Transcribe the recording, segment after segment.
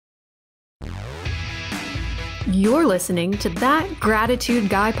You're listening to That Gratitude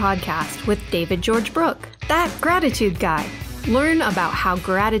Guy podcast with David George Brooke. That Gratitude Guy. Learn about how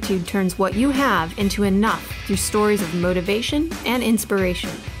gratitude turns what you have into enough through stories of motivation and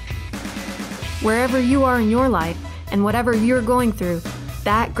inspiration. Wherever you are in your life and whatever you're going through,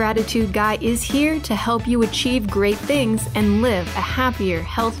 That Gratitude Guy is here to help you achieve great things and live a happier,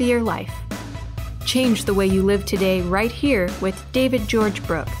 healthier life. Change the way you live today right here with David George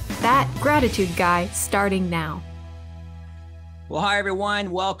Brooke. That Gratitude Guy, starting now. Well, hi, everyone.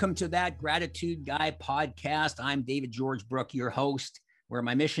 Welcome to That Gratitude Guy podcast. I'm David George Brooke, your host, where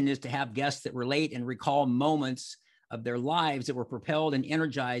my mission is to have guests that relate and recall moments of their lives that were propelled and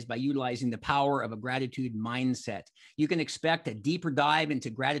energized by utilizing the power of a gratitude mindset. You can expect a deeper dive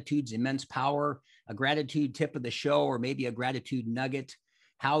into gratitude's immense power, a gratitude tip of the show, or maybe a gratitude nugget,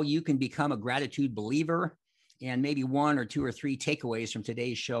 how you can become a gratitude believer, and maybe one or two or three takeaways from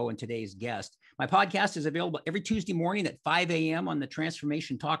today's show and today's guest. My podcast is available every Tuesday morning at 5 a.m. on the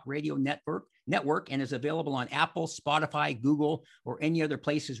Transformation Talk Radio Network and is available on Apple, Spotify, Google, or any other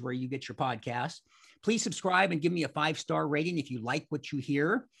places where you get your podcasts. Please subscribe and give me a 5-star rating if you like what you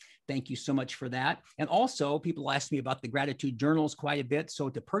hear. Thank you so much for that. And also, people ask me about the gratitude journals quite a bit. So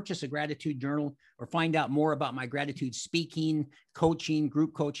to purchase a gratitude journal or find out more about my gratitude speaking, coaching,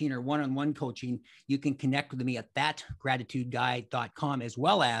 group coaching, or one-on-one coaching, you can connect with me at thatgratitudeguy.com as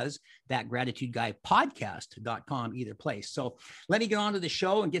well as thatgratitudeguypodcast.com, either place. So let me get on to the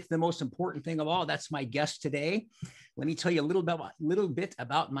show and get to the most important thing of all. That's my guest today. Let me tell you a little bit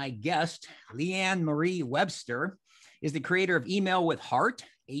about my guest. LeeAnn Marie Webster is the creator of Email with Heart,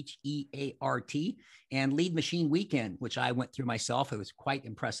 H.E.A.R.T, and Lead Machine Weekend, which I went through myself. It was quite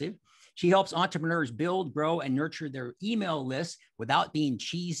impressive. She helps entrepreneurs build, grow, and nurture their email lists without being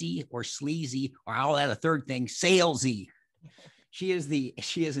cheesy or sleazy, or I'll add a third thing, salesy. She is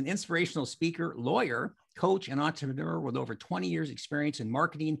an inspirational speaker, lawyer, coach, and entrepreneur with over 20 years experience in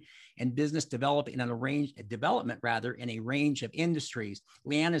marketing and business development in a range of industries.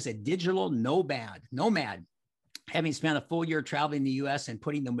 LeeAnn is a digital nomad, having spent a full year traveling the U.S. and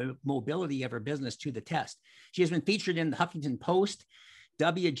putting the mobility of her business to the test. She has been featured in the Huffington Post,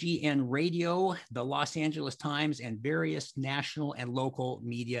 WGN Radio, the Los Angeles Times, and various national and local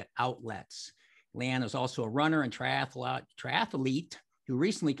media outlets. LeeAnn is also a runner and triathlete who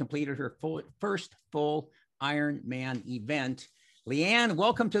recently completed her first full Ironman event. LeeAnn,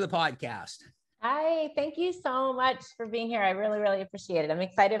 welcome to the podcast. Hi, thank you so much for being here. I really, really appreciate it. I'm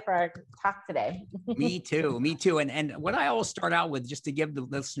excited for our talk today. Me too. And what I always start out with, just to give the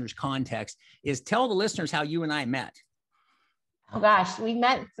listeners context, is tell the listeners how you and I met. Oh gosh, we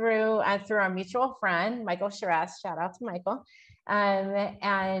met through our mutual friend, Michael Shiraz. Shout out to Michael. And I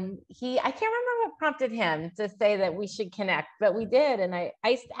can't remember what prompted him to say that we should connect, but we did. And I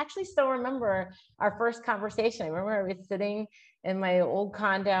actually still remember our first conversation. I remember I was sitting in my old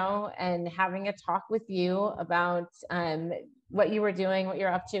condo and having a talk with you about what you were doing, what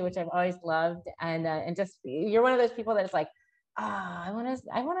you're up to, which I've always loved. And just, you're one of those people that's like, I want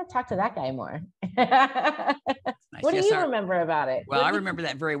to talk to that guy more. Nice. What do you remember about it? Well, I remember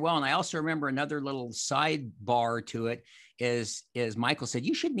that very well. And I also remember another little sidebar to it is Michael said,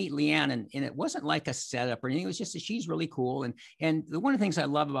 you should meet LeeAnn. And it wasn't like a setup or anything. It was just that she's really cool. And one of the things I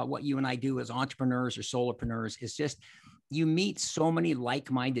love about what you and I do as entrepreneurs or solopreneurs is just, you meet so many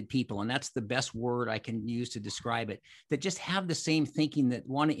like-minded people, and that's the best word I can use to describe it, that just have the same thinking, that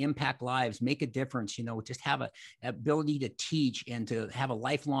want to impact lives, make a difference, just have a ability to teach and to have a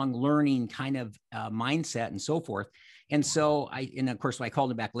lifelong learning kind of mindset and so forth. And so of course, I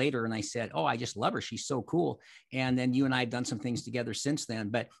called him back later and I said, oh, I just love her. She's so cool. And then you and I have done some things together since then.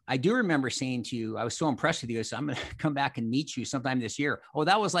 But I do remember saying to you, I was so impressed with you. So I'm going to come back and meet you sometime this year. Oh,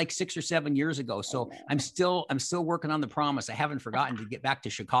 that was like 6 or 7 years ago. So I'm still working on the promise. I haven't forgotten to get back to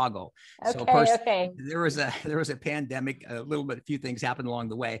Chicago. Okay, so of course, okay. There was a pandemic, a few things happened along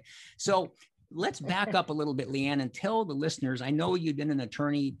the way. So let's back up a little bit, LeeAnn, and tell the listeners, I know you've been an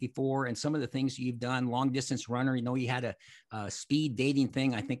attorney before and some of the things you've done, long distance runner, you had a speed dating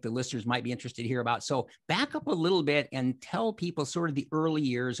thing. I think the listeners might be interested to hear about. So back up a little bit and tell people sort of the early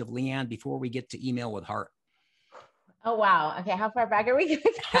years of LeeAnn before we get to Email with Heart. Oh, wow. Okay. How far back are we going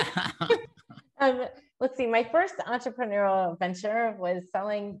to go? Let's see. My first entrepreneurial venture was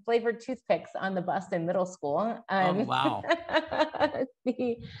selling flavored toothpicks on the bus in middle school. Oh, wow.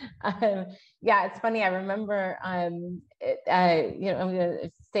 Yeah, it's funny. I remember, I'm going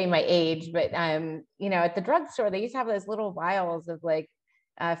to say my age, but, at the drugstore, they used to have those little vials of like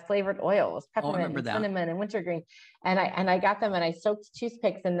flavored oils, peppermint, and cinnamon, and wintergreen. And I got them and I soaked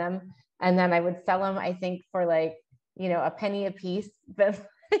toothpicks in them. And then I would sell them, I think, for like, a penny a piece. But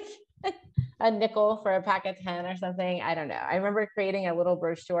a nickel for a pack of 10 or something. I don't know. I remember creating a little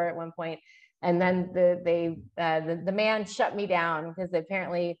brochure at one point, and then the man shut me down because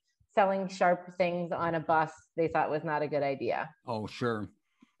apparently selling sharp things on a bus they thought was not a good idea. Oh, sure.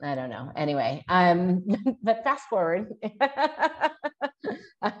 I don't know. Anyway, but fast forward.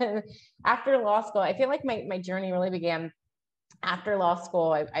 After law school, I feel like my journey really began after law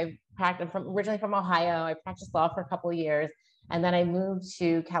school. I practiced originally from Ohio. I practiced law for a couple of years, and then I moved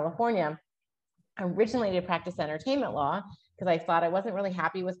to California originally to practice entertainment law because I thought I wasn't really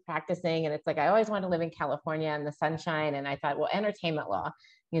happy with practicing. And it's like, I always wanted to live in California in the sunshine. And I thought, well, entertainment law,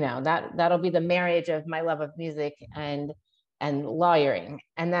 that'll be the marriage of my love of music and lawyering.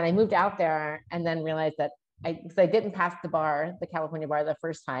 And then I moved out there and then realized that because I didn't pass the California bar the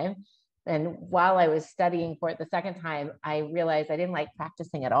first time. And while I was studying for it the second time, I realized I didn't like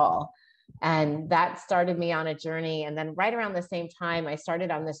practicing at all. And that started me on a journey. And then right around the same time, I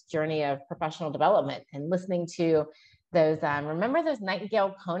started on this journey of professional development and listening to those, remember those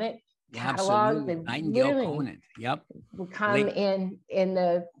Nightingale Conant catalogs? Absolutely. Nightingale Conant. Yep. Would come in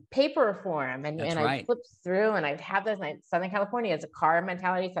the paper form, and right. I flipped through, and I'd have those. Southern California is a car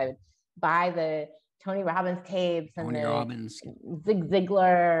mentality, so I would buy the Tony Robbins tapes and Zig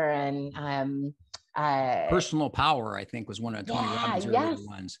Ziglar and Personal Power, I think, was one of Tony Robbins' earlier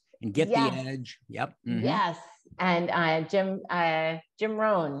ones. And Get the Edge. Yep. Mm-hmm. Yes. And Jim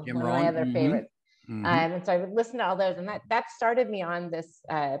Rohn, one of my other favorites. Mm-hmm. And so I would listen to all those, and that started me on this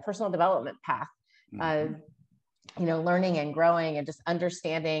personal development path. Learning and growing and just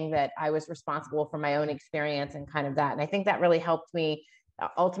understanding that I was responsible for my own experience and kind of that. And I think that really helped me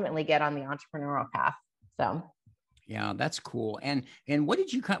ultimately get on the entrepreneurial path. So. Yeah, that's cool. And what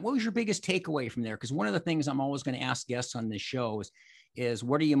was your biggest takeaway from there? Because one of the things I'm always going to ask guests on this show is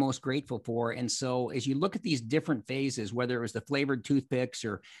what are you most grateful for? And so as you look at these different phases, whether it was the flavored toothpicks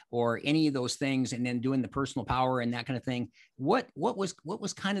or any of those things, and then doing the personal power and that kind of thing, what was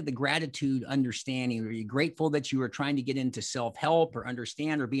kind of the gratitude understanding? Were you grateful that you were trying to get into self-help or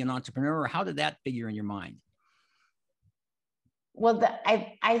understand or be an entrepreneur? Or how did that figure in your mind? Well,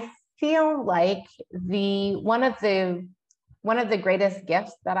 I feel like one of the greatest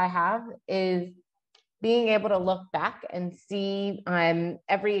gifts that I have is being able to look back and see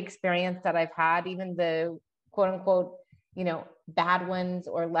every experience that I've had, even the quote unquote, bad ones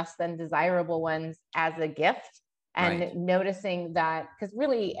or less than desirable ones, as a gift. And noticing that, because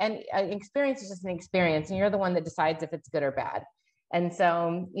really, an experience is just an experience, and you're the one that decides if it's good or bad. And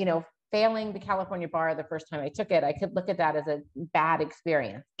so, failing the California bar the first time I took it, I could look at that as a bad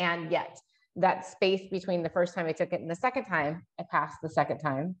experience. And yet that space between the first time I took it and the second time, I passed the second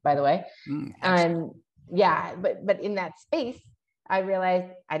time, by the way. But in that space, I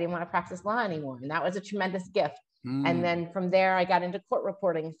realized I didn't want to practice law anymore. And that was a tremendous gift. And then from there, I got into court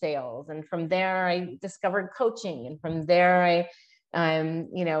reporting sales. And from there, I discovered coaching. And from there,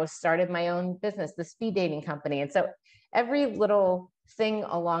 I started my own business, the speed dating company. And so every little thing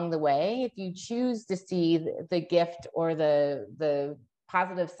along the way, if you choose to see the gift or the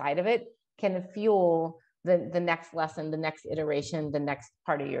positive side of it, can fuel the next lesson, the next iteration, the next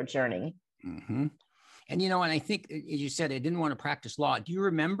part of your journey. Mm-hmm. And, and I think, as you said, I didn't want to practice law. Do you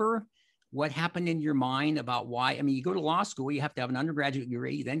remember what happened in your mind about why? I mean, you go to law school, you have to have an undergraduate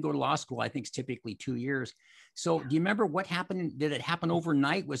degree, you then go to law school. I think it's typically 2 years. So do you remember what happened? Did it happen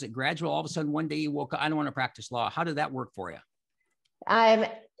overnight? Was it gradual? All of a sudden, one day you woke up, I don't want to practice law. How did that work for you?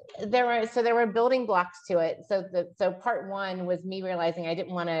 There were building blocks to it. So part one was me realizing I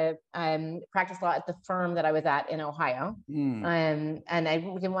didn't want to practice law at the firm that I was at in Ohio. And I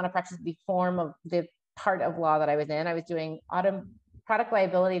didn't want to practice the form of the part of law that I was in. I was doing product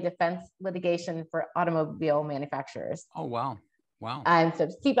liability defense litigation for automobile manufacturers. Oh, wow. Wow. So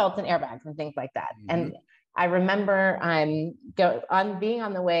seatbelts and airbags and things like that. Mm-hmm. And I remember being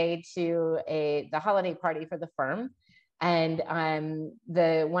on the way to the holiday party for the firm. And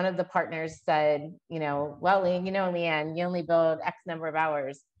one of the partners said, well, LeeAnn, you only billed X number of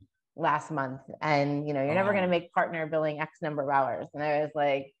hours last month. And, you're never going to make partner billing X number of hours. And I was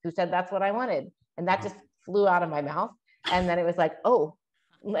like, who said that's what I wanted? And that just flew out of my mouth. And then it was like,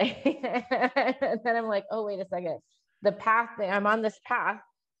 and then I'm like, oh, wait a second. The path, I'm on this path.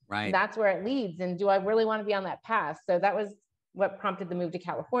 Right. That's where it leads. And do I really want to be on that path? So that was what prompted the move to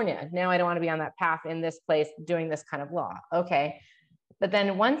California. Now I don't want to be on that path in this place doing this kind of law. Okay. But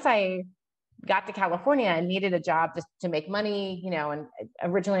then once I got to California and needed a job just to make money, and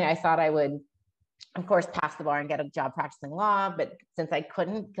originally I thought I would, of course, pass the bar and get a job practicing law. But since I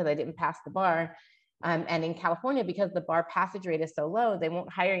couldn't, because I didn't pass the bar, and in California, because the bar passage rate is so low, they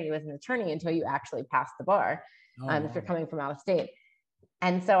won't hire you as an attorney until you actually pass the bar if you're coming from out of state.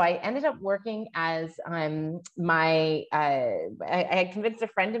 And so I ended up working as I had convinced a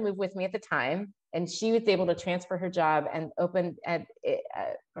friend to move with me at the time, and she was able to transfer her job and open an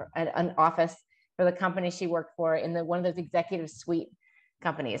office for the company she worked for in one of those executive suite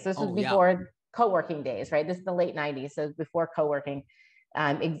companies. So this was before co-working days, right? This is the late 90s, so before co-working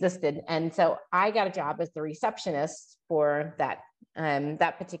existed. And so I got a job as the receptionist for that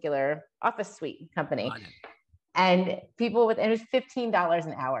particular office suite company. And people it was $15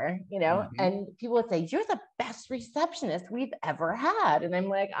 an hour, and people would say, "You're the best receptionist we've ever had." And I'm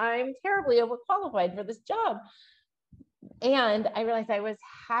like, "I'm terribly overqualified for this job." And I realized I was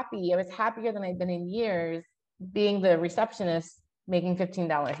happy. I was happier than I'd been in years being the receptionist, making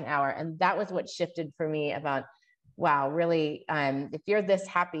 $15 an hour. And that was what shifted for me about, wow, really, if you're this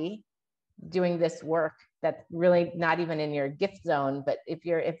happy doing this work, that's really not even in your gift zone, but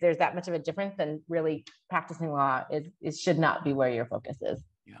if there's that much of a difference, then really practicing law should not be where your focus is.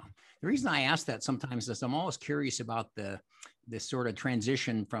 Yeah. The reason I ask that sometimes is I'm always curious about this sort of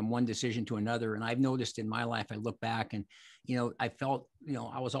transition from one decision to another. And I've noticed in my life, I look back and, I felt,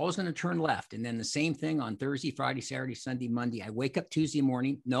 I was always going to turn left. And then the same thing on Thursday, Friday, Saturday, Sunday, Monday. I wake up Tuesday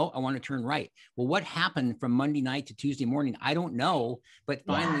morning. No, I want to turn right. Well, what happened from Monday night to Tuesday morning? I don't know. But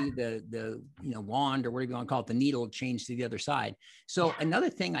finally, the wand, or what do you want to call it, the needle changed to the other side. So another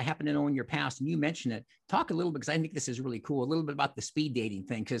thing I happen to know in your past, and you mentioned it, talk a little bit, because I think this is really cool, a little bit about the speed dating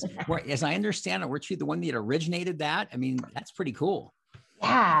thing. Because as I understand it, weren't you the one that originated that? I mean, that's pretty cool.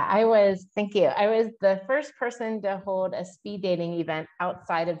 Yeah, thank you. I was the first person to hold a speed dating event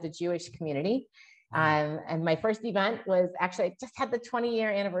outside of the Jewish community. And my first event was actually, I just had the 20-year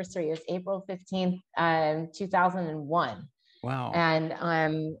anniversary. It was April 15th, 2001. Wow. And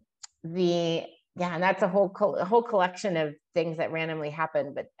and that's a whole collection of things that randomly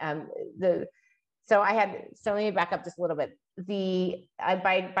happened. But so let me back up just a little bit.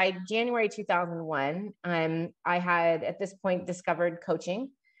 By January 2001, I had at this point discovered coaching,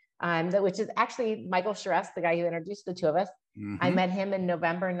 which is actually Michael H.E.A.R.T, the guy who introduced the two of us. I met him in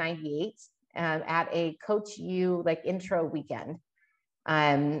November 98 at a Coach U intro weekend.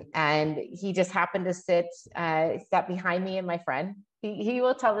 And he just happened to sat behind me and my friend. He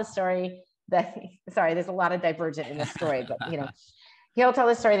will tell the story there's a lot of divergent in this story, but he'll tell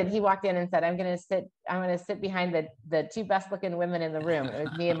the story that he walked in and said, I'm going to sit behind the two best looking women in the room. It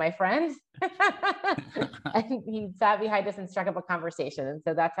was me and my friend. And he sat behind us and struck up a conversation. And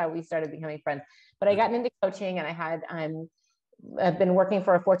so that's how we started becoming friends. But I got into coaching, and I've been working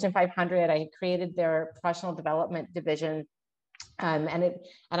for a Fortune 500. I created their professional development division. And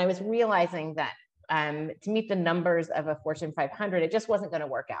I was realizing that to meet the numbers of a Fortune 500, it just wasn't going to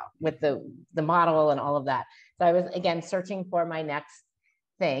work out with the model and all of that. So I was, again, searching for my next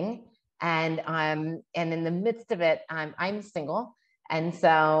thing. And in the midst of it, I'm single. And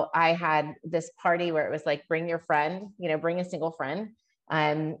so I had this party where it was like, bring your friend, bring a single friend.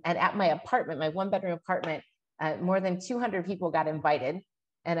 And at my apartment, my 1-bedroom apartment, more than 200 people got invited.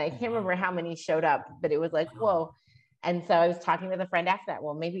 And I can't remember how many showed up, but it was like, whoa. And so I was talking with a friend after that.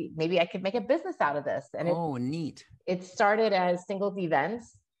 Well, maybe I could make a business out of this. And neat. It started as Singles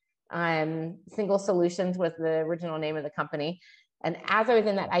Events. Single Solutions was the original name of the company. And as I was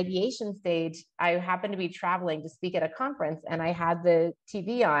in that ideation stage, I happened to be traveling to speak at a conference, and I had the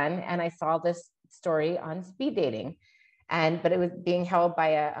TV on, and I saw this story on speed dating, but it was being held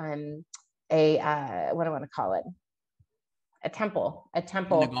by what do I want to call it? A temple.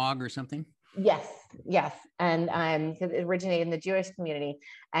 Synagogue or something. Yes. And because it originated in the Jewish community.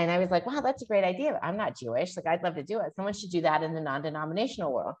 And I was like, wow, that's a great idea. I'm not Jewish. I'd love to do it. Someone should do that in the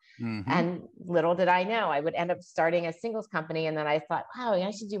non-denominational world. And little did I know, I would end up starting a singles company. And then I thought, wow,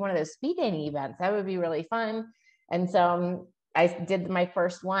 I should do one of those speed dating events. That would be really fun. And so I did my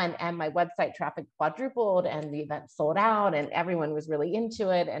first one, and my website traffic quadrupled, and the event sold out, and everyone was really into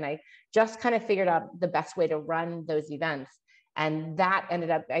it. And I just kind of figured out the best way to run those events. And I ended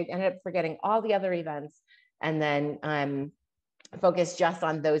up forgetting all the other events, and then focused just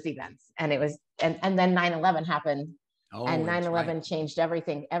on those events. And it was, and then 9/11 happened, and 9/11 changed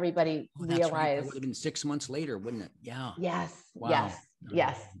everything. Everybody realized. Right. That would have been 6 months later, wouldn't it? Yeah. Yes. Wow.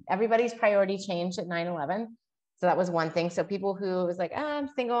 Yes. Everybody's priority changed at 9/11. So that was one thing. So people who was like, I'm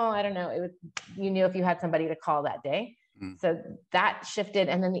single, I don't know. You knew if you had somebody to call that day. So that shifted.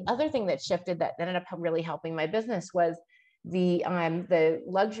 And then the other thing that shifted that ended up really helping my business was the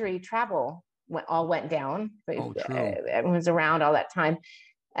luxury travel went down. Everyone was around all that time.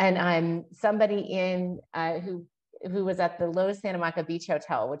 And somebody who was at the Lowe's Santa Monica Beach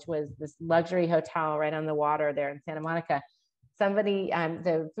Hotel, which was this luxury hotel right on the water there in Santa Monica, somebody,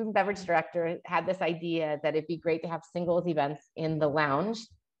 the food and beverage director had this idea that it'd be great to have singles events in the lounge,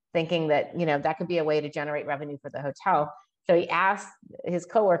 thinking that, that could be a way to generate revenue for the hotel. So he asked his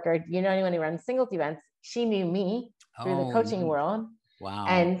coworker, do you know anyone who runs singles events? She knew me through the coaching world. Wow.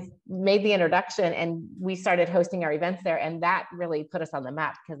 And made the introduction, and we started hosting our events there. And that really put us on the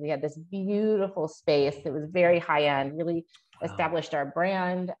map because we had this beautiful space. It was very high end, really established our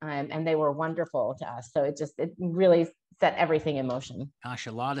brand, and they were wonderful to us. So it really set everything in motion. Gosh,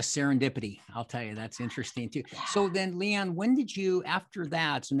 a lot of serendipity. I'll tell you, that's interesting too. Yeah. So then, LeeAnn, when did you, after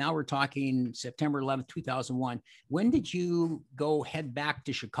that, so now we're talking September 11th, 2001, when did you head back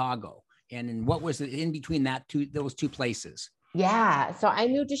to Chicago? And what was it in between those two places? Yeah. So I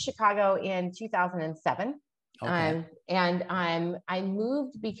moved to Chicago in 2007. Okay. I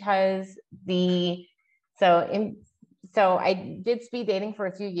moved because so I did speed dating for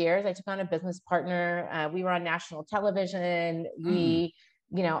a few years. I took on a business partner. We were on national television. We,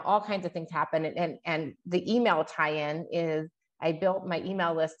 all kinds of things happened. And the email tie-in is I built my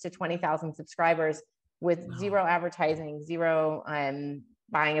email list to 20,000 subscribers with zero advertising, zero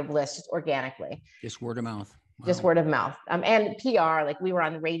buying of lists, just organically. Just word of mouth. Wow. Just word of mouth. And PR, like we were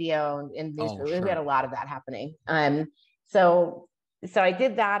on the radio and news. Sure. We had a lot of that happening. So I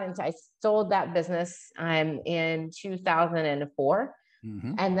did that, and I sold that business in 2004.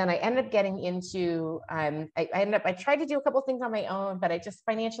 Mm-hmm. And then I ended up getting into, I tried to do a couple of things on my own, but I just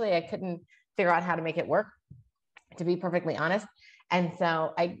financially, I couldn't figure out how to make it work, to be perfectly honest. And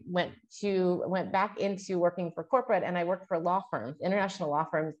so I went back into working for corporate, and I worked for law firms, international law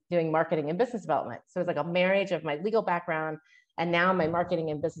firms, doing marketing and business development. So it's like a marriage of my legal background and now my marketing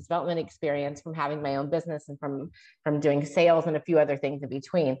and business development experience from having my own business and from doing sales and a few other things in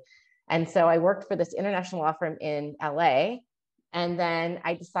between. And so I worked for this international law firm in LA. And then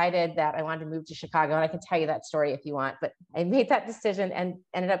I decided that I wanted to move to Chicago. And I can tell you that story if you want, but I made that decision and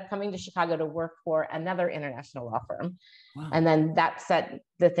ended up coming to Chicago to work for another international law firm. Wow. And then that set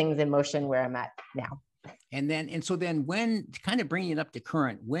the things in motion where I'm at now. And so then when, kind of bringing it up to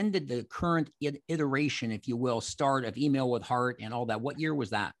current, when did the current iteration, if you will, start of Email with Heart and all that? What year was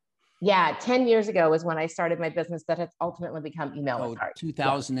that? Yeah, 10 years ago was when I started my business that has ultimately become Email with Heart.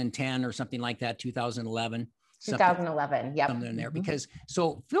 2010 or something like that, 2011. 2011. Yep. Something in there. Because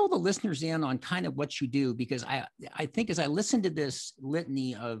so fill the listeners in on kind of what you do, because I think as I listened to this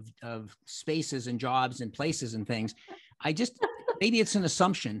litany of spaces and jobs and places and things, maybe it's an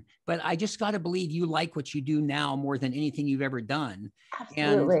assumption, but I just got to believe you like what you do now more than anything you've ever done.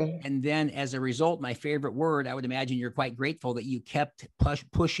 Absolutely. And then as a result, my favorite word, I would imagine you're quite grateful that you kept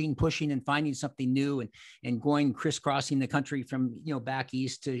pushing and finding something new and going crisscrossing the country from, back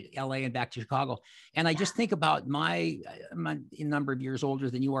east to LA and back to Chicago. And I just think about I'm a number of years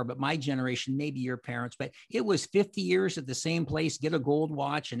older than you are, but my generation, maybe your parents, but it was 50 years at the same place, get a gold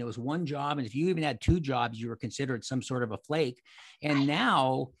watch, and it was one job. And if you even had two jobs, you were considered some sort of a flake. And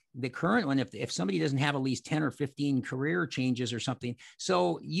now the current one, if somebody doesn't have at least 10 or 15 career changes or something.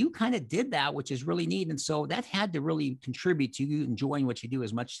 So you kind of did that, which is really neat. And so that had to really contribute to you enjoying what you do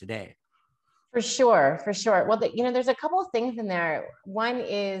as much today. For sure. Well, there's a couple of things in there. One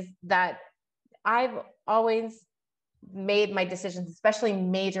is that I've always made my decisions, especially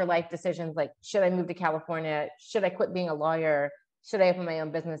major life decisions, like should I move to California? Should I quit being a lawyer? Should I open my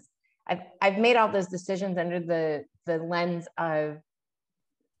own business? I've made all those decisions under the lens of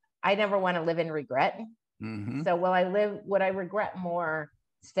I never want to live in regret. Mm-hmm. So would I regret more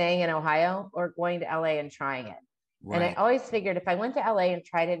staying in Ohio or going to LA and trying it? Right. And I always figured if I went to LA and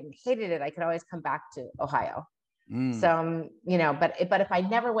tried it and hated it, I could always come back to Ohio. So, but if I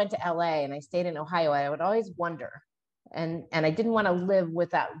never went to LA and I stayed in Ohio, I would always wonder. And I didn't want to live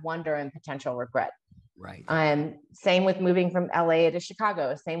with that wonder and potential regret. Right. Same with moving from LA to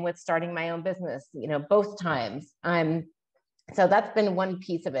Chicago, same with starting my own business, both times. So that's been one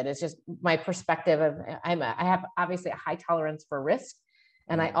piece of it. It's just my perspective of I have obviously a high tolerance for risk.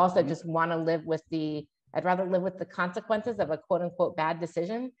 And I also just want to I'd rather live with the consequences of a quote unquote bad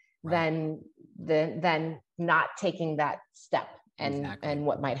decision than not taking that step and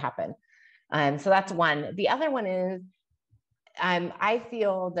what might happen. So that's one. The other one is, I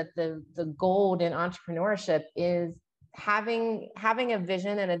feel that the gold in entrepreneurship is having a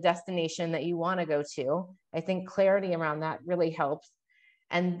vision and a destination that you want to go to. I think clarity around that really helps.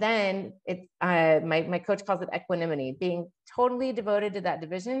 And then my coach calls it equanimity, being totally devoted to that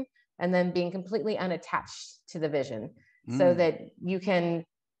vision and then being completely unattached to the vision so that you can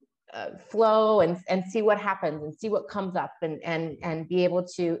flow and see what happens and see what comes up and be able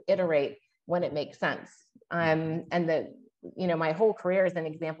to iterate when it makes sense. And my whole career is an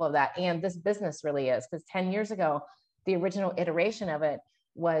example of that. And this business really is, because 10 years ago, the original iteration of it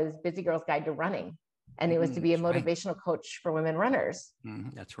was Busy Girl's Guide to Running. And it was to be a motivational coach for women runners.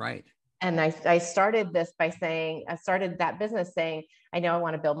 That's right. And I started this by saying, I started that business saying, I know I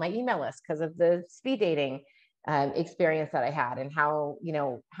want to build my email list because of the speed dating experience that I had, and how,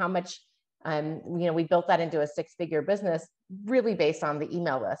 how much, we built that into a 6-figure business really based on the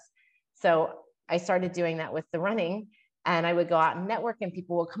email list. So I started doing that with the running, and I would go out and network, and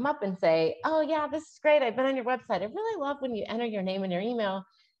people will come up and say, oh yeah, this is great. I've been on your website. I really love when you enter your name and your email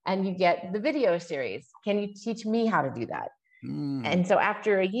and you get the video series. Can you teach me how to do that? And so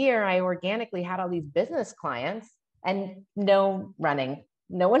after a year, I organically had all these business clients and no running.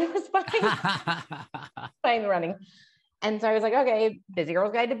 No one was buying running. And so I was like, okay, Busy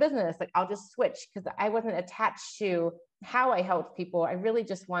Girl's Guide to Business. Like, I'll just switch, because I wasn't attached to how I helped people. I really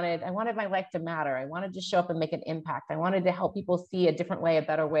just wanted my life to matter. I wanted to show up and make an impact. I wanted to help people see a different way, a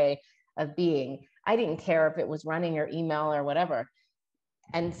better way of being. I didn't care if it was running or email or whatever.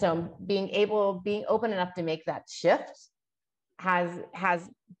 And so being open enough to make that shift has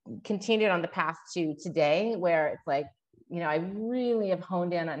continued on the path to today, where it's like, I really have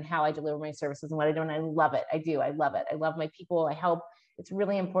honed in on how I deliver my services and what I do. And I love it. I do. I love it. I love my people. I help. It's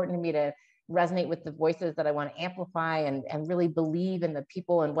really important to me to resonate with the voices that I want to amplify, and really believe in the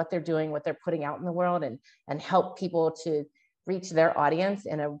people and what they're doing, what they're putting out in the world, and help people to reach their audience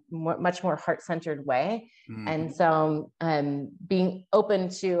in a much more heart-centered way. And so being open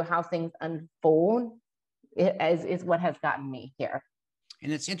to how things unfold is what has gotten me here.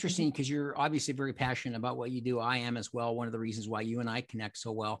 And it's interesting because you're obviously very passionate about what you do. I am as well. One of the reasons why you and I connect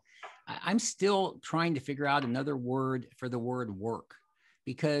so well. I'm still trying to figure out another word for the word work,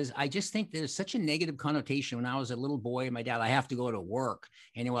 because I just think there's such a negative connotation. When I was a little boy, my dad, I have to go to work.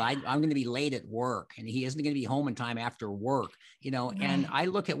 And I'm going to be late at work, and he isn't going to be home in time after work, and I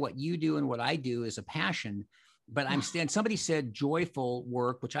look at what you do and what I do as a passion. But somebody said joyful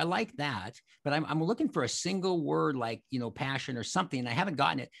work, which I like that, but I'm looking for a single word like, passion or something. And I haven't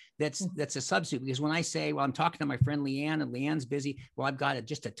gotten it. That's a substitute, because when I say, well, I'm talking to my friend LeeAnn, and LeeAnn's busy, well, I've got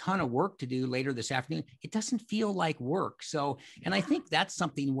just a ton of work to do later this afternoon. It doesn't feel like work. So, and I think that's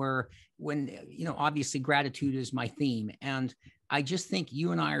something where obviously gratitude is my theme. And I just think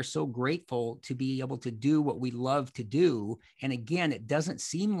you and I are so grateful to be able to do what we love to do. And again, it doesn't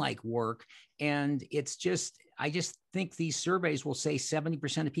seem like work. And I just think these surveys will say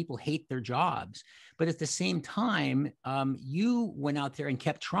 70% of people hate their jobs. But at the same time, you went out there and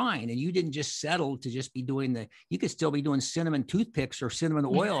kept trying, and you didn't just settle to just be you could still be doing cinnamon toothpicks or cinnamon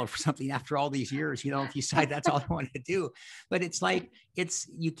oil or something after all these years, if you decide that's all I want to do. But it's like,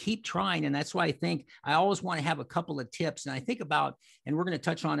 you keep trying. And that's why I think I always want to have a couple of tips. And I think about, and we're going to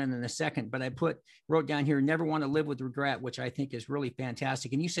touch on it in a second, but I wrote down here, never want to live with regret, which I think is really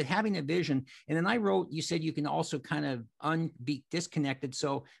fantastic. And you said having a vision. And then you said you can also kind of be disconnected.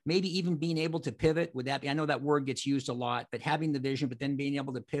 So maybe even being able to pivot, would that be, I know that word gets used a lot, but having the vision, but then being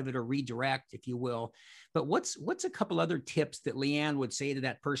able to pivot or redirect, if you will. But what's a couple other tips that LeeAnn would say to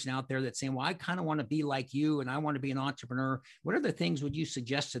that person out there that's saying, well, I kind of want to be like you, and I want to be an entrepreneur. What other things would you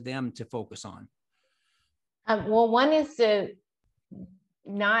suggest to them to focus on? Well, one is to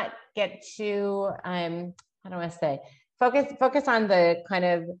not get too, how do I say, focus on the kind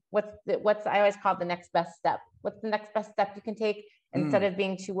of what's I always call the next best step. What's the next best step you can take, instead of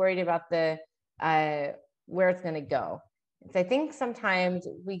being too worried about the where it's going to go. So I think sometimes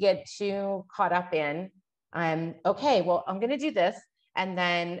we get too caught up in, okay, well, I'm going to do this, and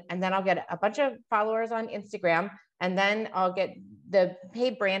then I'll get a bunch of followers on Instagram, and then I'll get the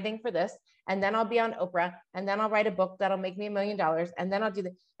paid branding for this, and then I'll be on Oprah, and then I'll write a book that'll make me $1 million, and then I'll do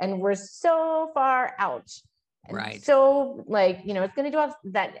and we're so far out. Right. So it's going to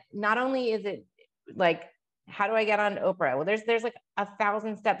do that. Not only is it like, how do I get on Oprah? Well, there's like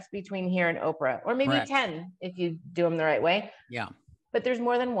 1,000 steps between here and Oprah, or maybe 10 if you do them the right way. Yeah. But there's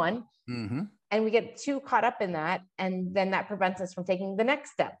more than one. Mm-hmm. And we get too caught up in that. And then that prevents us from taking the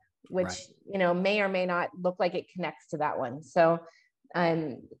next step, which, may or may not look like it connects to that one. So,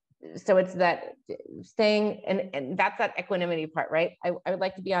 so it's that staying, and that's that equanimity part, right? I would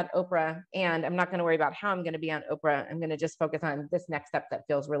like to be on Oprah, and I'm not going to worry about how I'm going to be on Oprah. I'm going to just focus on this next step that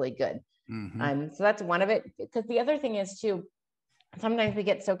feels really good. Mm-hmm. So that's one of it. Because the other thing is too, sometimes we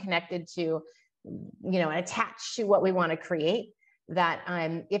get so connected to, and attached to what we want to create, that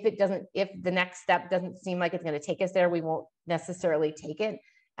if the next step doesn't seem like it's going to take us there, we won't necessarily take it.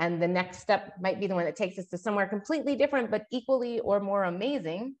 And the next step might be the one that takes us to somewhere completely different, but equally or more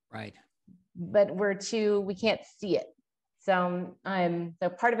amazing. Right. But we can't see it. So so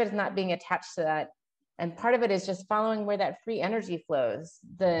part of it is not being attached to that. And part of it is just following where that free energy flows.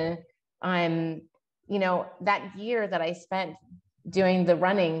 you know, that year that I spent doing the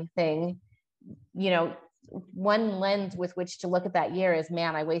running thing, you know, one lens with which to look at that year is,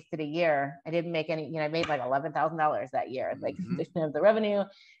 man, I wasted a year. I didn't make any, you know, I made like $11,000 that year, like of the revenue.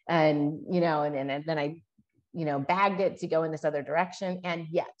 And, you know, and then I, you know, bagged it to go in this other direction. And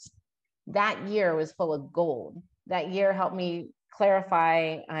yet that year was full of gold. That year helped me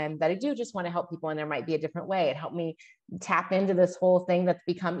clarify that I do just want to help people, and there might be a different way. It helped me tap into this whole thing that's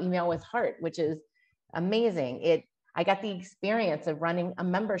become Email with Heart, which is amazing. I got the experience of running a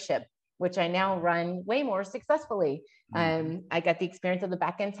membership, which I now run way more successfully. I got the experience of the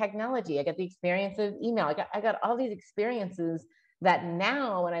backend technology. I got the experience of email. I got all these experiences that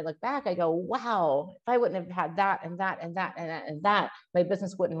now when I look back, I go, wow, if I wouldn't have had that and that and that and that and that, my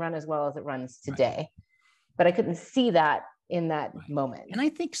business wouldn't run as well as it runs today. Right. But I couldn't see that in that moment. And I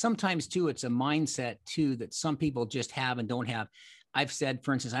think sometimes too, it's a mindset too, that some people just have and don't have. I've said,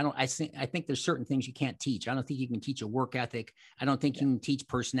 for instance, I think there's certain things you can't teach. I don't think you can teach a work ethic. I don't think you can teach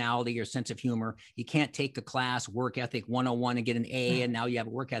personality or sense of humor. You can't take the class work ethic 101 and get an A, and now you have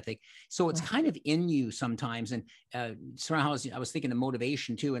a work ethic. So it's kind of in you sometimes. And somehow I was thinking of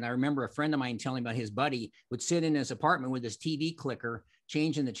motivation too. And I remember a friend of mine telling about his buddy would sit in his apartment with his TV clicker,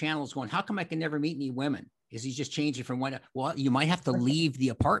 changing the channels, going, how come I can never meet any women? Is he just changing from one? Well, you might have to leave the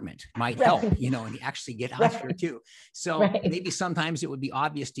apartment, might help, you know, and actually get out here too. So maybe sometimes it would be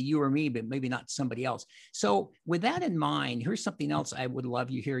obvious to you or me, but maybe not somebody else. So with that in mind, here's something else I would love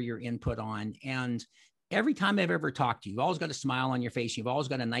you hear your input on. And every time I've ever talked to you, you've always got a smile on your face. You've always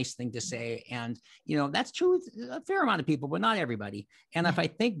got a nice thing to say. And, you know, that's true with a fair amount of people, but not everybody. And if I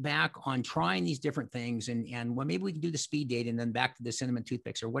think back on trying these different things and well, maybe we can do the speed date and then back to the cinnamon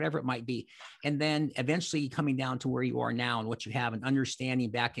toothpicks or whatever it might be. And then eventually coming down to where you are now and what you have and understanding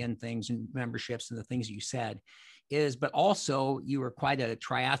back end things and memberships and the things you said but also you were quite a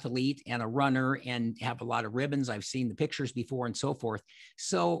triathlete and a runner and have a lot of ribbons. I've seen the pictures before and so forth.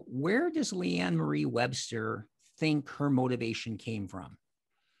 So where does LeeAnn Marie Webster think her motivation came from?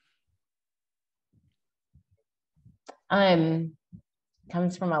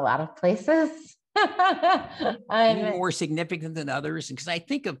 Comes from a lot of places. More significant than others. Because I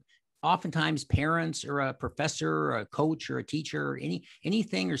think of oftentimes parents or a professor or a coach or a teacher, or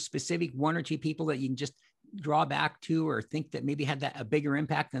anything or specific one or two people that you can just draw back to or think that maybe had a bigger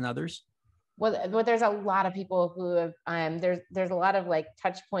impact than others? Well, there's a lot of people who have, there's a lot of like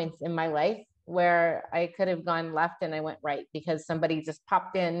touch points in my life where I could have gone left and I went right because somebody just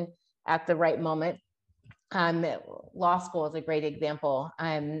popped in at the right moment. Law school is a great example.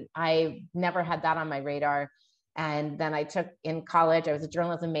 I never had that on my radar. And then I took in college, I was a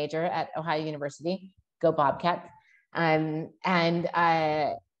journalism major at Ohio University, go Bobcats. And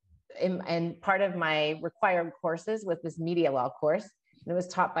part of my required courses was this media law course. And it was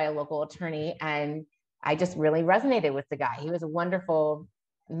taught by a local attorney. And I just really resonated with the guy. He was a wonderful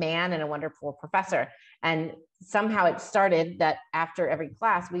man and a wonderful professor. And somehow it started that after every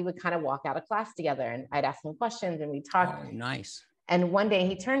class, we would kind of walk out of class together and I'd ask him questions and we'd talk. Oh, nice. And one day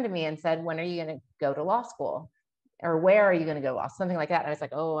he turned to me and said, when are you going to go to law school? Or where are you going to go to law? Something like that. And I was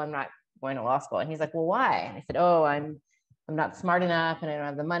like, oh, I'm not going to law school. And he's like, well, why? And I said, oh, I'm not smart enough and I don't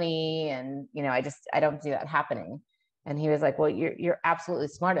have the money. And, you know, I don't see that happening. And he was like, well, you're absolutely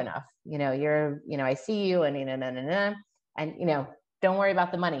smart enough. You know, I see you and, and, you know, don't worry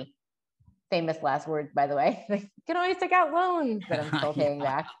about the money. Famous last words, by the way. You can always take out loans that I'm still paying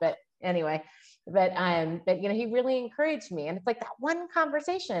back. But anyway, but, you know, he really encouraged me. And it's like that one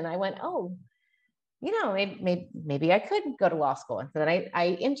conversation, I went, oh, you know, maybe I could go to law school. And so then I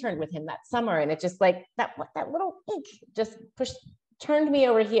interned with him that summer, and it just like that little ink just turned me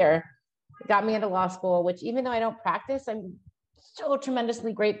over here, got me into law school, which even though I don't practice, I'm so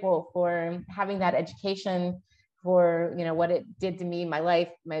tremendously grateful for having that education, for, you know, what it did to me, my life,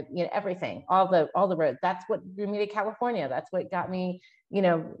 my, you know, everything, all the roads. That's what drew me to California. That's what got me, you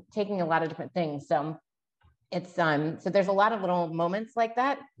know, taking a lot of different things. So it's, so there's a lot of little moments like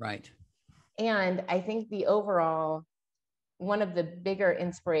that. Right. And I think the overall, one of the bigger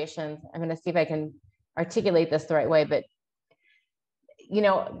inspirations, I'm going to see if I can articulate this the right way, but, you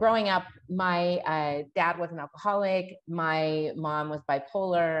know, growing up, my dad was an alcoholic. My mom was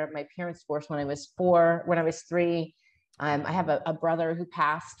bipolar. My parents divorced when I was 3. I have a brother who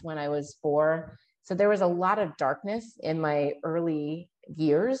passed when I was 4. So there was a lot of darkness in my early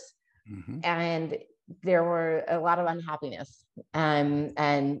years. Mm-hmm. And there were a lot of unhappiness. And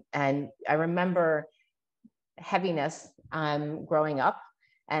I remember heaviness growing up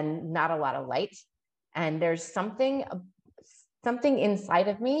and not a lot of light. And there's something inside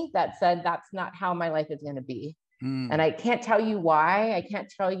of me that said, that's not how my life is going to be. And I can't tell you why. I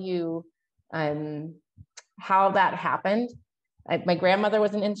can't tell you how that happened. My grandmother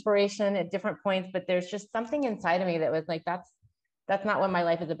was an inspiration at different points, but there's just something inside of me that was like, that's not what my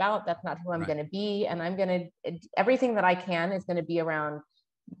life is about. That's not who I'm going to be. And everything that I can is going to be around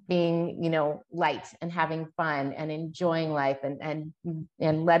being, light and having fun and enjoying life and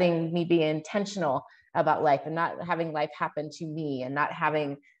letting me be intentional about life and not having life happen to me and not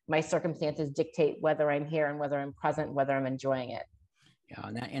having my circumstances dictate whether I'm here and whether I'm present, whether I'm enjoying it.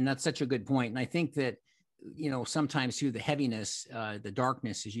 Yeah. And that's such a good point. And I think that, sometimes through the heaviness, the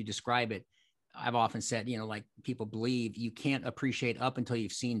darkness, as you describe it, I've often said, like people believe you can't appreciate up until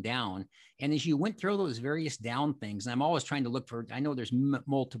you've seen down. And as you went through those various down things, and I'm always trying to look for, I know there's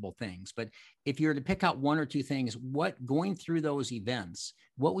multiple things, but if you were to pick out one or two things, going through those events,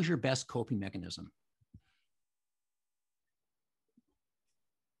 what was your best coping mechanism?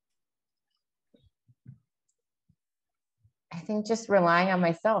 I think just relying on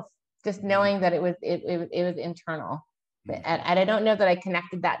myself, just knowing that it was internal. And I don't know that I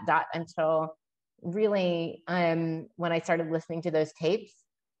connected that dot until really when I started listening to those tapes,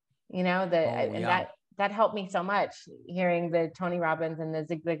 that helped me so much, hearing the Tony Robbins and the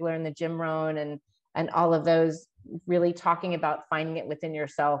Zig Ziglar and the Jim Rohn and all of those really talking about finding it within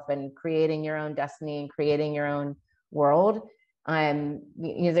yourself and creating your own destiny and creating your own world.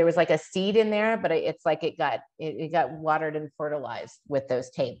 There was like a seed in there, but it's like it got watered and fertilized with those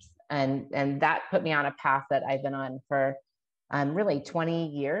tapes. And that put me on a path that I've been on for really 20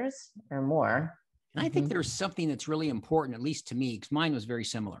 years or more. And I think there's something that's really important, at least to me, because mine was very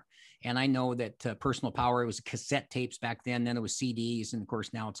similar. And I know that Personal Power, it was cassette tapes back then it was CDs. And of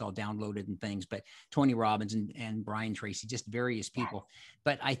course, now it's all downloaded and things, but Tony Robbins and Brian Tracy, just various people.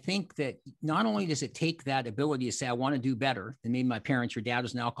 But I think that not only does it take that ability to say, I want to do better than maybe my parents, your dad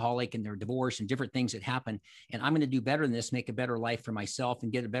was an alcoholic and they're divorced and different things that happen. And I'm going to do better than this, make a better life for myself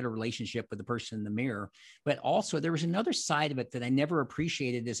and get a better relationship with the person in the mirror. But also there was another side of it that I never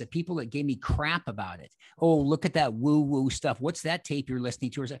appreciated, is the people that gave me crap about it. Oh, look at that woo-woo stuff. What's that tape you're listening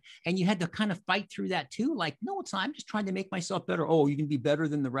to? And you had to kind of fight through that too. Like, no, it's not. I'm just trying to make myself better. Oh, you can be better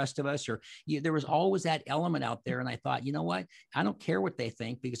than the rest of us. Or there was always that element out there. And I thought, you know what? I don't care what they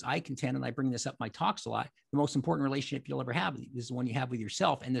think, because I contend, and I bring this up in my talks a lot, the most important relationship you'll ever have is the one you have with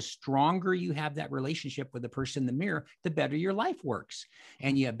yourself. And the stronger you have that relationship with the person in the mirror, the better your life works.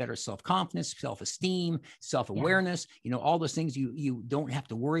 And you have better self-confidence, self-esteem, self-awareness, all those things. You don't have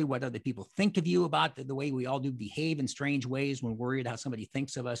to worry what other people think of you about the way we all do behave in strange ways when worried how somebody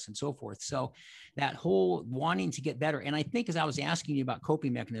thinks of us and so forth. So that whole wanting to get better. And I think as I was asking you about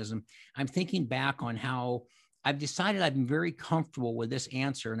coping mechanism, I'm thinking back on how I've decided I've been very comfortable with this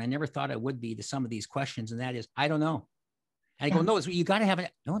answer. And I never thought I would be to some of these questions. And that is, I don't know. And I go, no, you got to have it.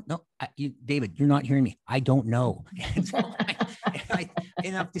 No, David, you're not hearing me. I don't know. And, so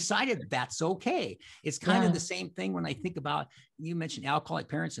I've decided that's okay. It's kind of the same thing when I think about, you mentioned alcoholic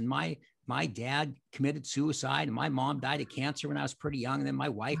parents, and my dad committed suicide and my mom died of cancer when I was pretty young. And then my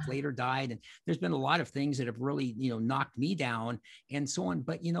wife later died. And there's been a lot of things that have really, knocked me down and so on.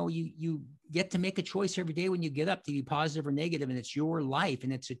 But, you get to make a choice every day when you get up to be positive or negative, and it's your life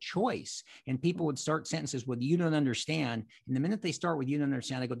and it's a choice. And people would start sentences with, you don't understand. And the minute they start with, you don't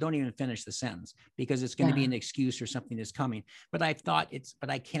understand, I go, don't even finish the sentence, because it's going to be an excuse or something that's coming. But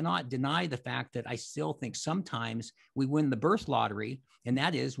I cannot deny the fact that I still think sometimes we win the birth lottery. And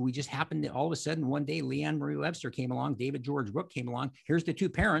that is, we just happen to all of a sudden one day, LeeAnn Marie Webster came along, David George Brooke came along. Here's the two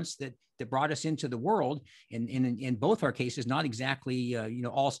parents that brought us into the world. And in both our cases, not exactly,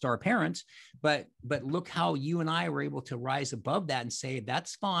 all-star parents, but look how you and I were able to rise above that and say,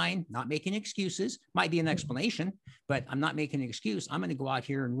 that's fine. Not making excuses, might be an explanation, but I'm not making an excuse. I'm going to go out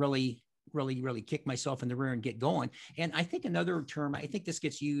here and really kick myself in the rear and get going. And I think another term, I think this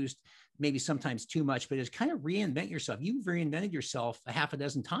gets used maybe sometimes too much, but it's kind of reinvent yourself. You've reinvented yourself a half a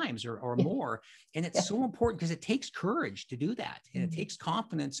dozen times or more. And it's so important because it takes courage to do that. And it takes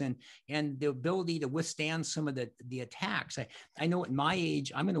confidence and the ability to withstand some of the attacks. I know at my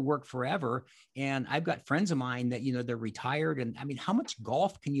age, I'm going to work forever. And I've got friends of mine that, they're retired. And I mean, how much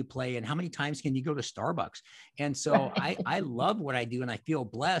golf can you play? And how many times can you go to Starbucks? And so I love what I do and I feel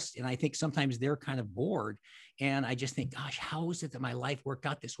blessed. And I think sometimes they're kind of bored. And I just think, gosh, how is it that my life worked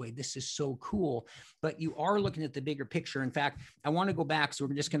out this way? This is so cool. But you are looking at the bigger picture. In fact, I want to go back. So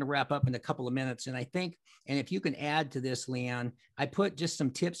we're just going to wrap up in a couple of minutes. And I think, and if you can add to this, LeeAnn, I put just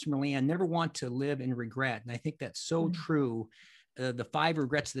some tips from LeeAnn. Never want to live in regret. And I think that's so true. The 5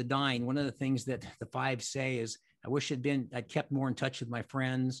 regrets of the dying. One of the things that the 5 say is, I wish I'd kept more in touch with my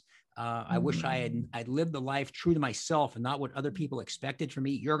friends. I wish I'd lived the life true to myself and not what other people expected from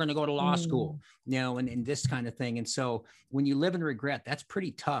me. You're going to go to law school, and this kind of thing. And so when you live in regret, that's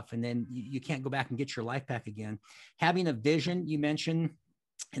pretty tough. And then you can't go back and get your life back again. Having a vision, you mentioned,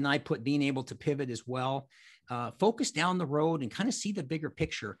 and I put being able to pivot as well. Focus down the road and kind of see the bigger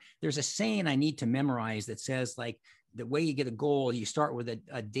picture. There's a saying I need to memorize that says, like, the way you get a goal, you start with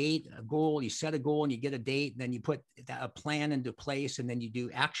a date, a goal, you set a goal and you get a date, and then you put a plan into place, and then you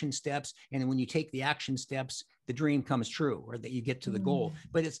do action steps. And then when you take the action steps, the dream comes true, or that you get to the goal.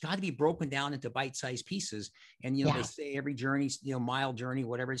 But it's got to be broken down into bite-sized pieces. And, they say every journey, mile journey,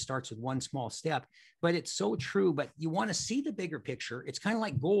 whatever, it starts with one small step, but it's so true. But you want to see the bigger picture. It's kind of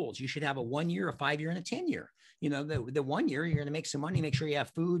like goals. You should have a 1 year, a 5 year, and a 10 year. The 1 year, you're going to make some money, make sure you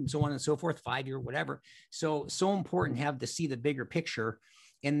have food and so on and so forth, 5 year, whatever. So important to have to see the bigger picture.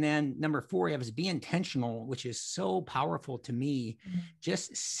 And then number 4, you have is be intentional, which is so powerful to me,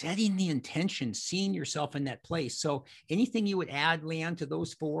 just setting the intention, seeing yourself in that place. So anything you would add, LeeAnn, to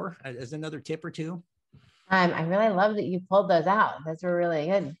those 4 as another tip or two? I really love that you pulled those out. Those were really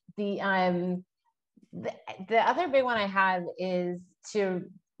good. The other big one I have is to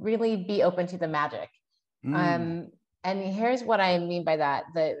really be open to the magic. And here's what I mean by that.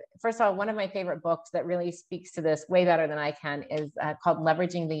 First of all, one of my favorite books that really speaks to this way better than I can is called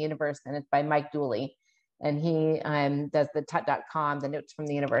Leveraging the Universe, and it's by Mike Dooley. And he does the tut.com, the notes from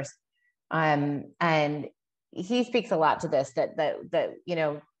the universe. And he speaks a lot to this, that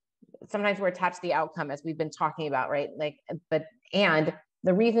sometimes we're attached to the outcome, as we've been talking about, right? And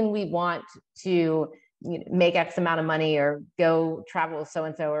the reason we want to make X amount of money or go travel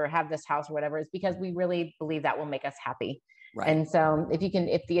so-and-so or have this house or whatever is because we really believe that will make us happy. Right. And so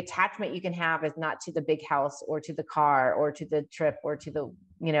if the attachment you can have is not to the big house or to the car or to the trip or to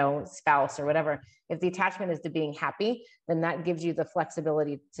the, spouse or whatever, if the attachment is to being happy, then that gives you the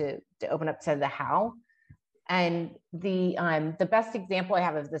flexibility to open up to the how. And the best example I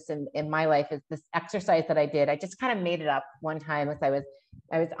have of this in my life is this exercise that I did. I just kind of made it up one time as I was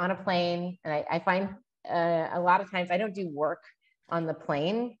on a plane, and I find a lot of times I don't do work on the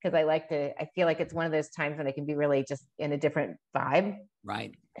plane because I feel like it's one of those times when I can be really just in a different vibe.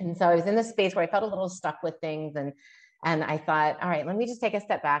 Right. And so I was in this space where I felt a little stuck with things, and I thought, all right, let me just take a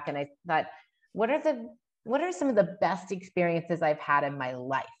step back. And I thought, what are some of the best experiences I've had in my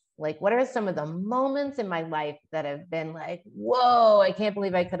life? Like, what are some of the moments in my life that have been like, whoa, I can't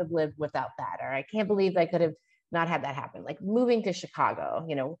believe I could have lived without that. Or I can't believe I could have not had that happen. Like moving to Chicago,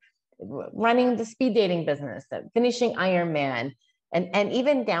 running the speed dating business, finishing Ironman, and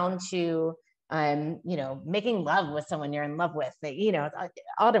even down to, making love with someone you're in love with,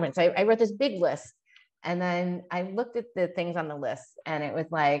 all different. So I wrote this big list, and then I looked at the things on the list, and it was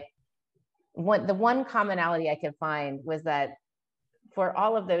like, the one commonality I could find was that for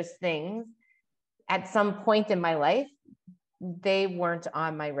all of those things, at some point in my life, they weren't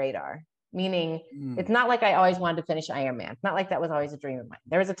on my radar. Meaning, it's not like I always wanted to finish Ironman. It's not like that was always a dream of mine.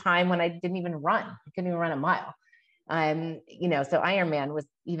 There was a time when I didn't even run. I couldn't even run a mile. So Ironman was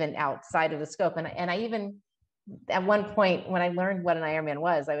even outside of the scope. And I even, at one point when I learned what an Ironman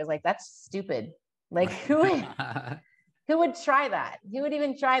was, I was like, that's stupid. Like who would try that? Who would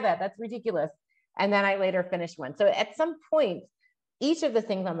even try that? That's ridiculous. And then I later finished one. So at some point, each of the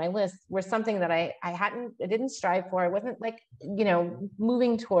things on my list were something that I didn't strive for. I wasn't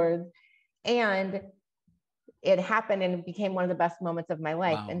moving towards, and it happened and it became one of the best moments of my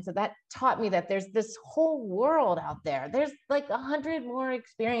life. Wow. And so that taught me that there's this whole world out there. There's like 100 more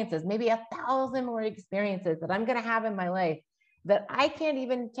experiences, maybe 1,000 more experiences that I'm going to have in my life that I can't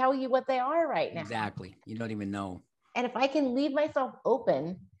even tell you what they are right now. Exactly. You don't even know. And if I can leave myself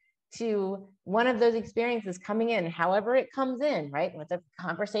open to one of those experiences coming in, however it comes in, right? With the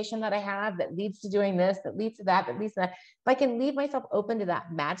conversation that I have that leads to doing this, that leads to that, that leads to that. If I can leave myself open to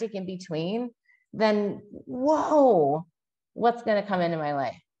that magic in between, then whoa, what's going to come into my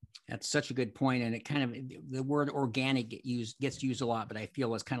life? That's such a good point. And it kind of, the word organic gets used a lot, but I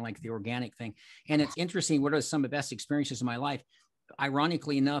feel it's kind of like the organic thing. And it's interesting. What are some of the best experiences in my life?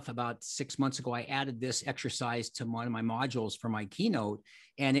 Ironically enough, about 6 months ago, I added this exercise to one of my modules for my keynote,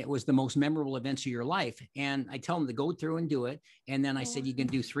 and it was the most memorable events of your life. And I tell them to go through and do it. And then I said, you can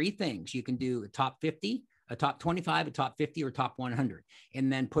do 3 things. You can do a top 50, a top 25, a top 50, or top 100,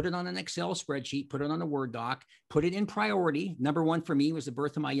 and then put it on an Excel spreadsheet, put it on a Word doc, put it in priority. Number 1 for me was the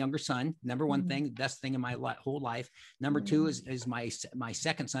birth of my younger son. Number 1 thing, the best thing in my whole life. Number 2 is my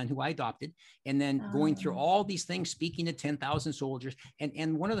second son, who I adopted. And then going through all these things, speaking to 10,000 soldiers.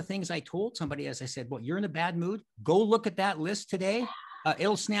 And one of the things I told somebody, as I said, well, you're in a bad mood, go look at that list today.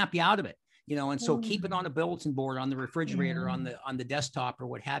 It'll snap you out of it. and so keep it on a bulletin board, on the refrigerator, on the desktop, or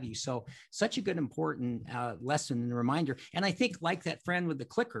what have you. So such a good, important lesson and reminder. And I think, like that friend with the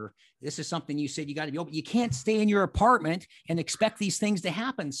clicker, this is something you said, you got to be open. You can't stay in your apartment and expect these things to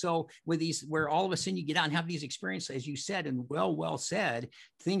happen. So with these, where all of a sudden you get out and have these experiences, as you said, and well said,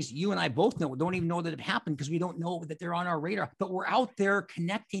 things you and I both know, don't even know that have happened because we don't know that they're on our radar, but we're out there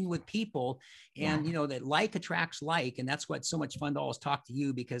connecting with people, and that like attracts like. And that's what's so much fun to always talk to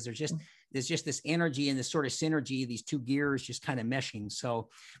you, because there's just this energy and this sort of synergy, these two gears just kind of meshing. So,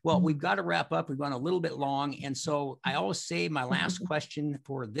 well, we've got to wrap up. We've gone a little bit long. And so I always say my last question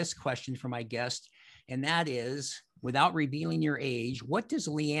for my guest, and that is, without revealing your age, what does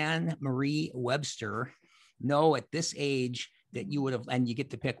LeeAnn Marie Webster know at this age that you would have, and you get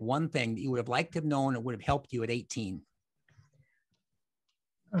to pick one thing that you would have liked to have known and would have helped you at 18?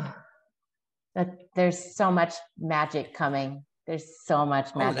 That there's so much magic coming. There's so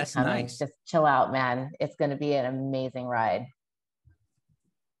much magic coming. Nice. Just chill out, man. It's going to be an amazing ride.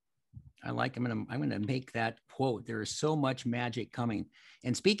 I'm going to make that quote. There is so much magic coming.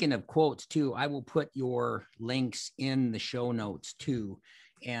 And speaking of quotes too, I will put your links in the show notes too.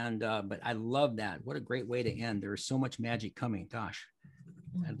 And, but I love that. What a great way to end. There is so much magic coming. Gosh,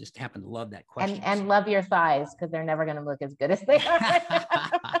 I just happen to love that question. And love your thighs, because they're never going to look as good as they are.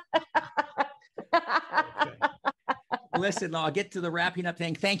 Listen, I'll get to the wrapping up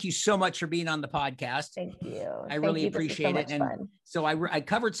thing. Thank you so much for being on the podcast. Thank you. I really appreciate it. And so I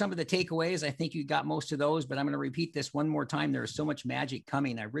covered some of the takeaways. I think you got most of those, but I'm going to repeat this one more time. There is so much magic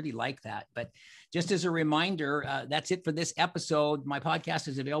coming. I really like that. But just as a reminder, that's it for this episode. My podcast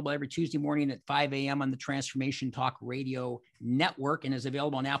is available every Tuesday morning at 5 a.m. on the Transformation Talk Radio Network, and is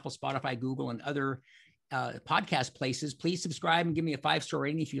available on Apple, Spotify, Google, and other podcast places. Please subscribe and give me a 5-star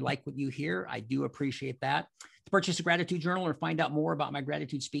rating if you like what you hear. I do appreciate that. To purchase a gratitude journal or find out more about my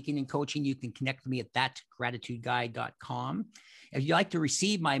gratitude speaking and coaching, you can connect with me at thatgratitudeguy.com. If you'd like to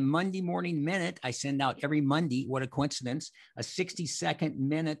receive my Monday morning minute, I send out every Monday, what a coincidence, a 60-second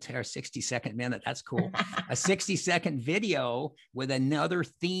minute, that's cool, a 60-second video with another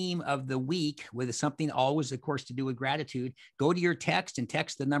theme of the week, with something always, of course, to do with gratitude. Go to your text and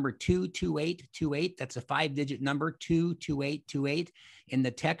text the number 22828. That's a 5-digit number, 22828, in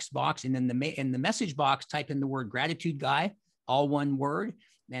the text box. And then in the message box, type in the word gratitude guy, all one word,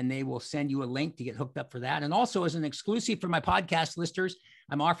 and they will send you a link to get hooked up for that. And also, as an exclusive for my podcast listeners,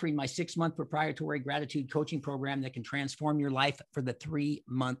 I'm offering my 6-month proprietary gratitude coaching program that can transform your life for the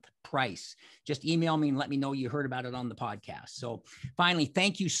 3-month price. Just email me and let me know you heard about it on the podcast. So finally,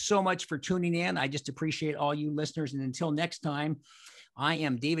 thank you so much for tuning in. I just appreciate all you listeners. And until next time, I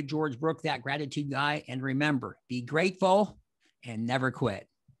am David George Brooke, that gratitude guy. And remember, be grateful and never quit.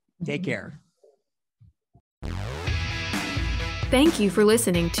 Take care. Thank you for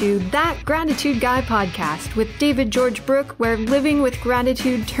listening to That Gratitude Guy podcast with David George Brooke, where living with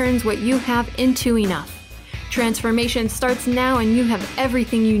gratitude turns what you have into enough. Transformation starts now, and you have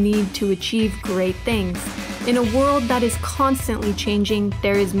everything you need to achieve great things. In a world that is constantly changing,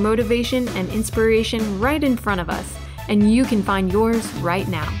 there is motivation and inspiration right in front of us, and you can find yours right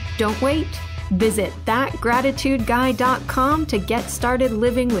now. Don't wait. Visit thatgratitudeguy.com to get started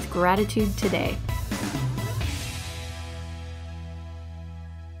living with gratitude today.